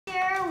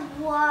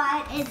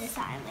What is a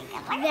sign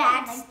language?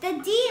 That's the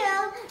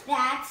deal.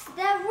 That's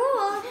the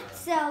rule.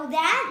 So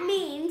that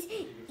means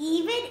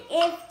even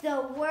if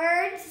the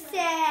words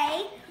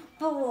say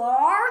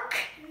bark,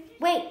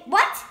 wait,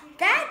 what?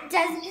 That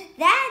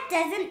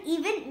doesn't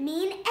even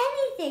mean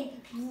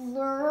anything.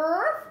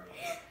 Blurf.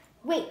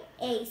 Wait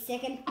a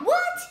second.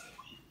 What?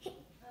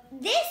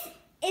 This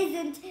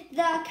isn't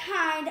the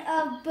kind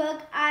of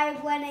book I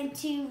wanted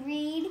to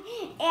read,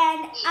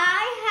 and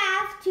I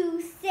have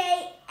to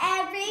say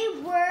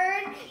every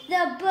word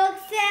the book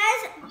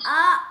says.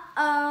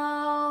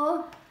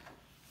 Uh-oh.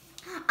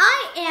 I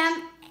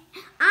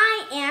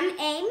am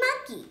a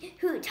monkey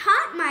who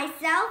taught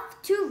myself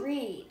to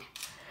read.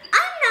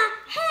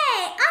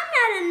 I'm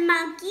not a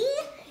monkey.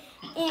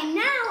 And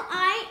now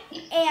I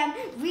am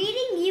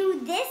reading you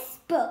this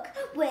book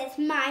with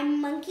my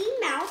monkey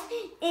mouth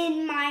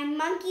in my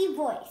monkey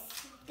voice.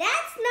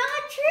 That's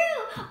not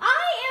true.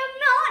 I am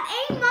not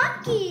a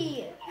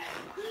monkey.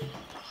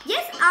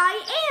 Yes,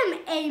 I am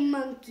a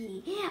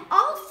monkey.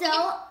 Also,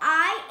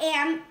 I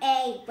am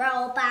a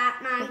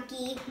robot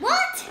monkey.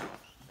 What?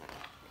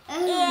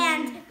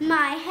 And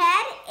my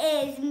head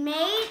is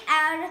made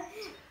out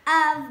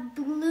of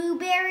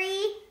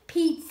blueberry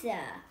pizza.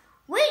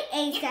 Wait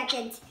a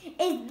second.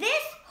 Is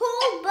this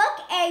whole book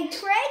a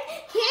trick?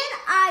 Can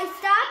I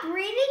stop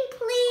reading,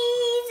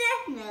 please?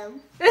 No.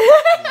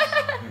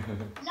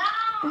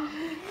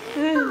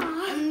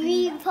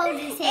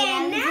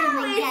 And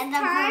now it's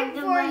time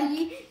for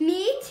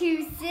me to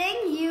sing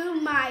you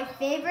my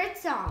favorite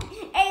song.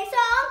 A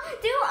song?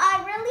 Do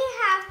I really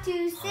have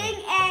to sing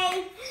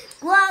a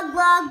glug,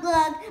 glug,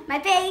 glug? My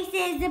face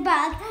is a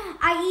bug.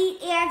 I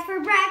eat ants for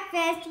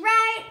breakfast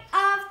right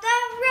off the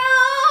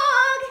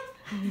rug.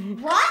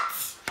 What?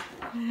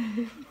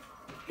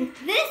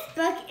 This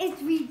book is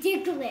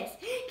ridiculous.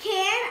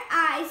 Can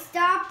I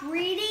stop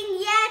reading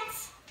yet?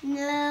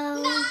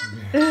 No.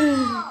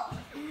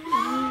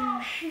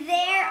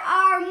 There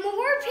are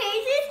more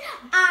pages.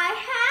 I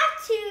have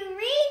to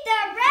read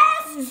the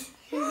rest.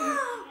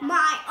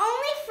 My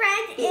only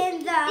friend in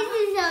the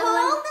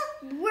whole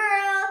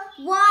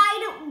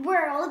wide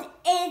world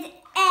is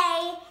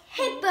a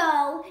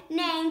hippo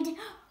named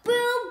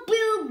Boo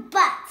Boo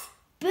Butt.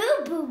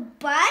 Boo Boo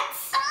Butt.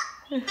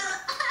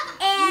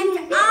 And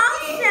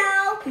also,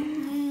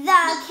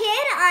 the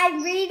kid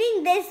I'm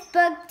reading this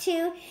book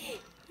to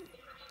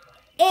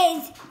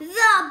is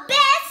the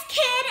best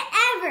kid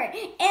ever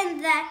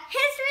in the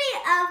history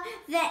of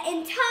the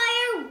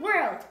entire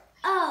world.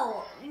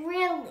 Oh,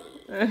 really?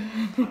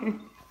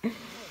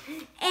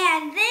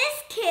 And this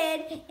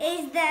kid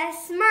is the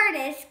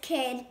smartest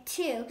kid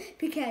too,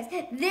 because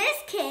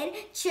this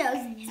kid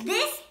chose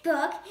this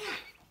book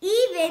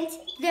even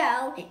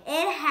though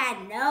it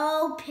had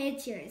no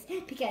pictures,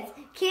 because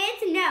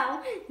kids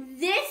know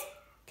this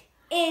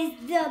is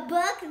the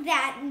book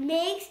that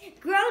makes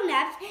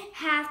grown-ups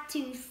have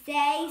to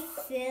say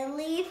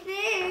silly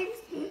things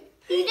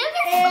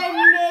and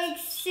make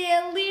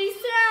silly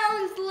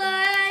sounds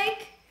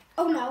like,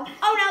 oh no,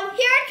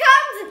 here it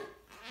comes.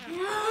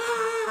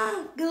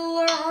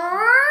 Glurbaguagu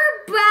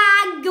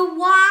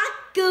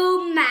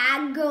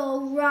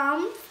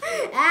magorum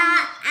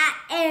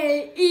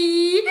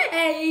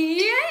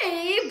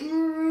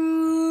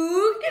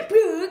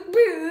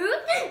brook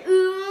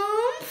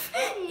oomph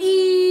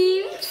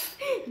eamph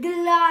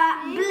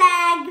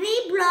blagly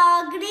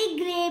blogly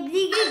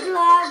gribbly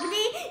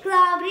glogly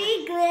globly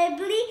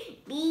glibbly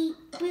beep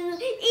boo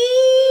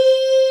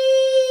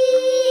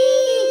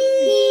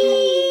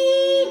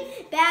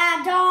bad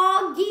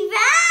dog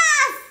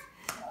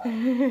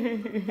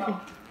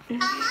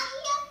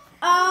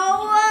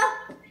Oh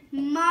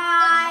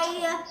my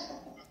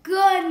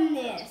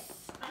goodness.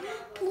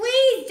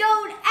 Please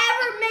don't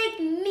ever make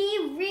me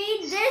read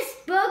this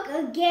book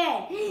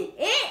again.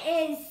 It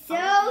is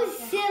so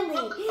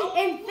silly.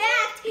 In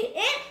fact,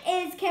 it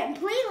is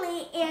completely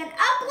and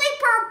utterly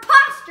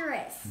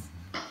preposterous.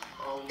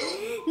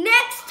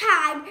 Next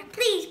time,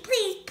 please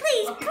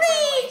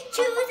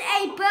choose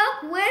a book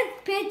with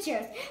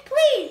pictures.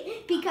 Please,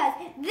 because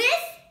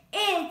this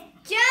is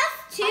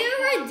just too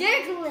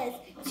ridiculous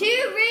to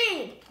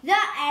read.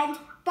 The end.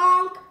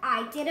 Bonk.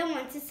 I didn't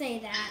want to say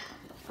that.